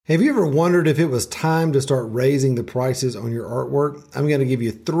Have you ever wondered if it was time to start raising the prices on your artwork? I'm going to give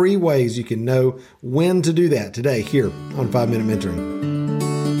you 3 ways you can know when to do that today here on 5-Minute Mentoring.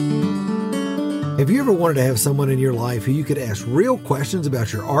 Have you ever wanted to have someone in your life who you could ask real questions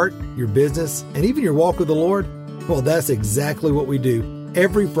about your art, your business, and even your walk with the Lord? Well, that's exactly what we do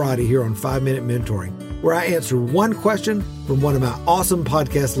every Friday here on 5-Minute Mentoring, where I answer one question from one of my awesome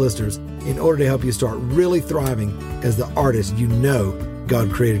podcast listeners in order to help you start really thriving as the artist you know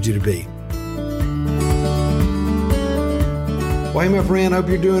God created you to be. Well, hey, my friend, hope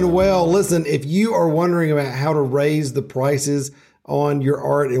you're doing well. Listen, if you are wondering about how to raise the prices on your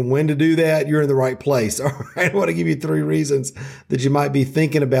art and when to do that, you're in the right place. All right. I want to give you 3 reasons that you might be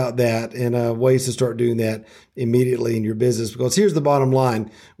thinking about that and ways to start doing that immediately in your business. Because here's the bottom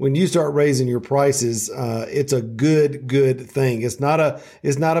line. When you start raising your prices, it's a good thing. It's not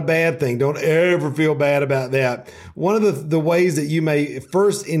a bad thing. Don't ever feel bad about that. One of the ways that you may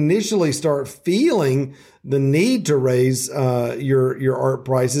first initially start feeling the need to raise your art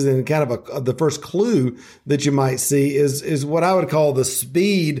prices, and kind of the first clue that you might see is what I would call the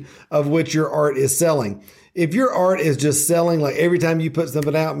speed of which your art is selling. If your art is just selling, like every time you put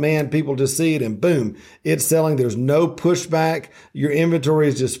something out, man, people just see it and boom, it's selling. There's no pushback. Your inventory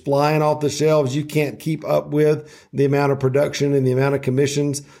is just flying off the shelves. You can't keep up with the amount of production and the amount of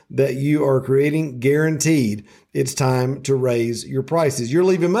commissions that you are creating. Guaranteed, it's time to raise your prices. You're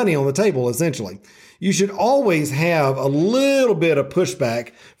leaving money on the table, essentially. You should always have a little bit of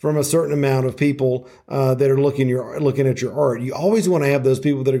pushback from a certain amount of people that are looking at your art. You always want to have those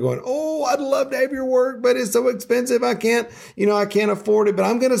people that are going, "Oh, I'd love to have your work, but it's so expensive. I can't afford it, but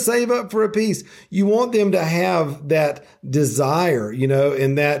I'm going to save up for a piece." You want them to have that desire,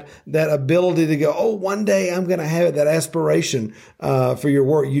 and that ability to go, "Oh, one day I'm going to have it," that aspiration for your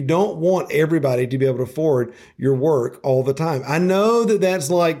work. You don't want everybody to be able to afford your work all the time. I know that that's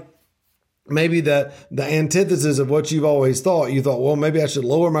like maybe the antithesis of what you've always thought. You thought, well, maybe I should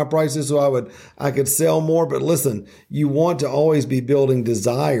lower my prices so I could sell more. But listen, you want to always be building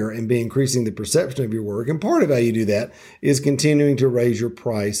desire and be increasing the perception of your work. And part of how you do that is continuing to raise your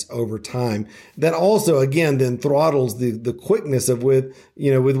price over time. That also, again, then throttles the quickness with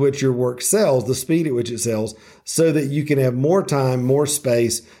which your work sells, the speed at which it sells, so that you can have more time, more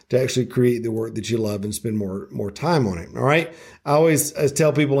space to actually create the work that you love and spend more time on it. All right. I always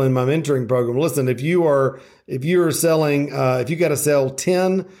tell people in my mentoring program, listen, if you are selling, if you got to sell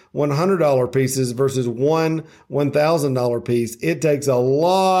 10 $100 pieces versus one $1,000 piece, it takes a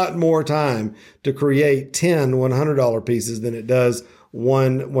lot more time to create 10 $100 pieces than it does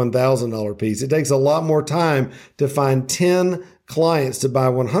one $1,000 piece. It takes a lot more time to find 10 clients to buy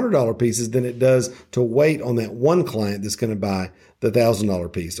 $100 pieces than it does to wait on that one client that's going to buy the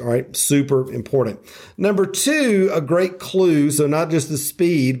 $1,000 piece. All right. Super important. Number 2, a great clue. So not just the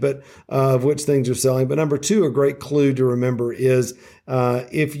speed, but of which things are selling. But number 2, a great clue to remember is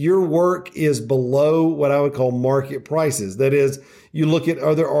if your work is below what I would call market prices. That is, you look at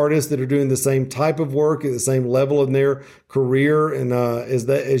other artists that are doing the same type of work at the same level in their career and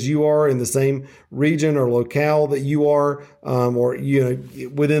as you are in the same region or locale that you are, or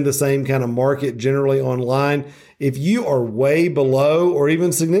within the same kind of market generally online. If you are way below or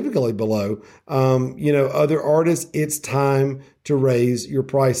even significantly below, other artists, it's time to raise your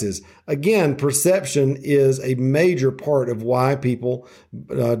prices. Again, perception is a major part of why people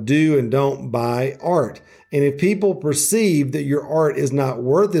do and don't buy art. And if people perceive that your art is not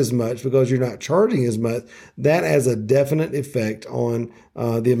worth as much because you're not charging as much, that has a definite effect on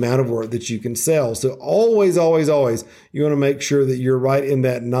the amount of work that you can sell. So always, always, always, you want to make sure that you're right in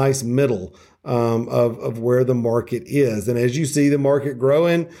that nice middle of where the market is. And as you see the market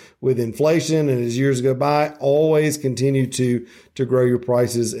growing with inflation and as years go by, always continue to grow your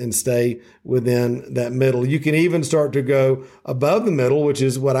prices and stay within that middle. You can even start to go above the middle, which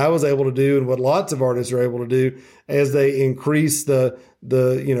is what I was able to do and what lots of artists are able to do as they increase the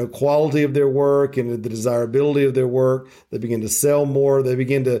quality of their work and the desirability of their work. They begin to sell more. They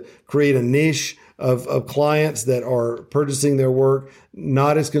begin to create a niche of clients that are purchasing their work,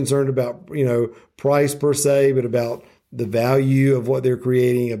 not as concerned about, price per se, but about the value of what they're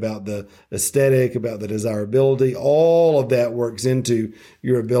creating, about the aesthetic, about the desirability. All of that works into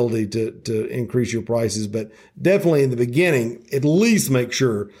your ability to increase your prices. But definitely in the beginning, at least make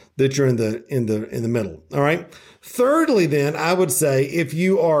sure that you're in the middle. All right. Thirdly, then I would say if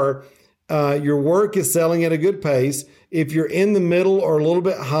you are your work is selling at a good pace, if you're in the middle or a little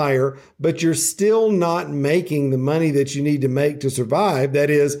bit higher, but you're still not making the money that you need to make to survive, that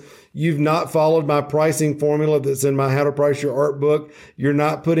is, You've not followed my pricing formula that's in my How to Price Your Art book. You're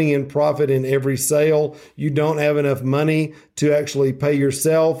not putting in profit in every sale. You don't have enough money to actually pay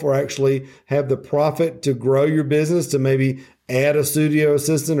yourself or actually have the profit to grow your business, to maybe add a studio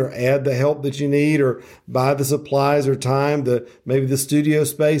assistant or add the help that you need or buy the supplies or time, maybe the studio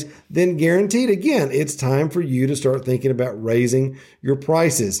space, then guaranteed, again, it's time for you to start thinking about raising your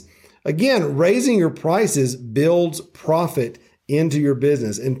prices. Again, raising your prices builds profit into your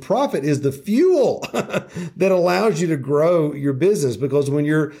business, and profit is the fuel that allows you to grow your business, because when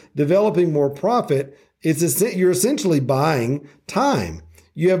you're developing more profit, you're essentially buying time.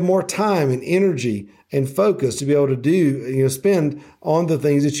 You have more time and energy and focus to be able to spend on the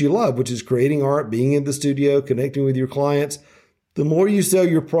things that you love, which is creating art, being in the studio, connecting with your clients. The more you sell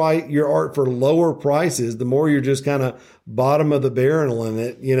your art for lower prices, the more you're just kind of bottom of the barrel in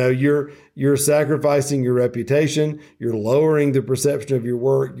it. You're sacrificing your reputation. You're lowering the perception of your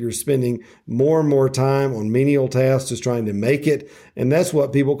work. You're spending more and more time on menial tasks, just trying to make it. And that's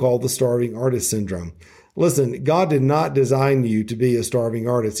what people call the starving artist syndrome. Listen, God did not design you to be a starving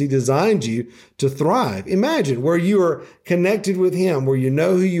artist. He designed you to thrive. Imagine where you are connected with Him, where you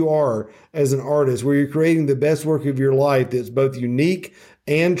know who you are as an artist, where you're creating the best work of your life that's both unique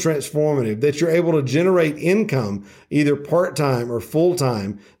and transformative, that you're able to generate income, either part-time or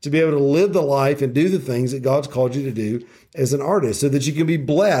full-time, to be able to live the life and do the things that God's called you to do as an artist, so that you can be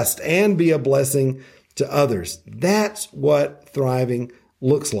blessed and be a blessing to others. That's what thriving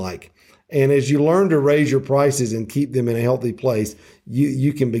looks like. And as you learn to raise your prices and keep them in a healthy place,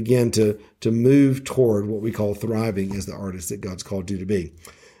 you can begin to move toward what we call thriving as the artist that God's called you to be.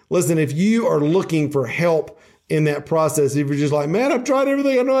 Listen, if you are looking for help in that process, if you're just like, man, I've tried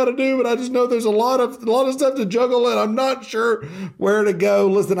everything I know how to do, but I just know there's a lot of stuff to juggle and I'm not sure where to go.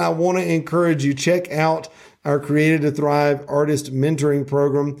 Listen, I want to encourage you, check out our Created to Thrive Artist Mentoring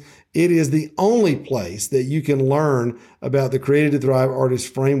Program. It is the only place that you can learn about the Created to Thrive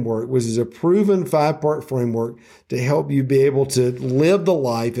Artist Framework, which is a proven 5-part framework to help you be able to live the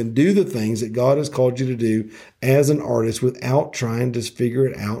life and do the things that God has called you to do as an artist without trying to figure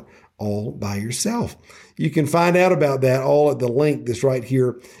it out all by yourself. You can find out about that all at the link that's right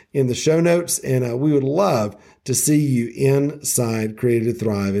here in the show notes. And we would love to see you inside Created to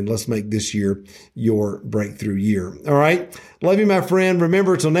Thrive. And let's make this year your breakthrough year. All right. Love you, my friend.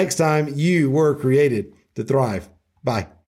 Remember, till next time, you were created to thrive. Bye.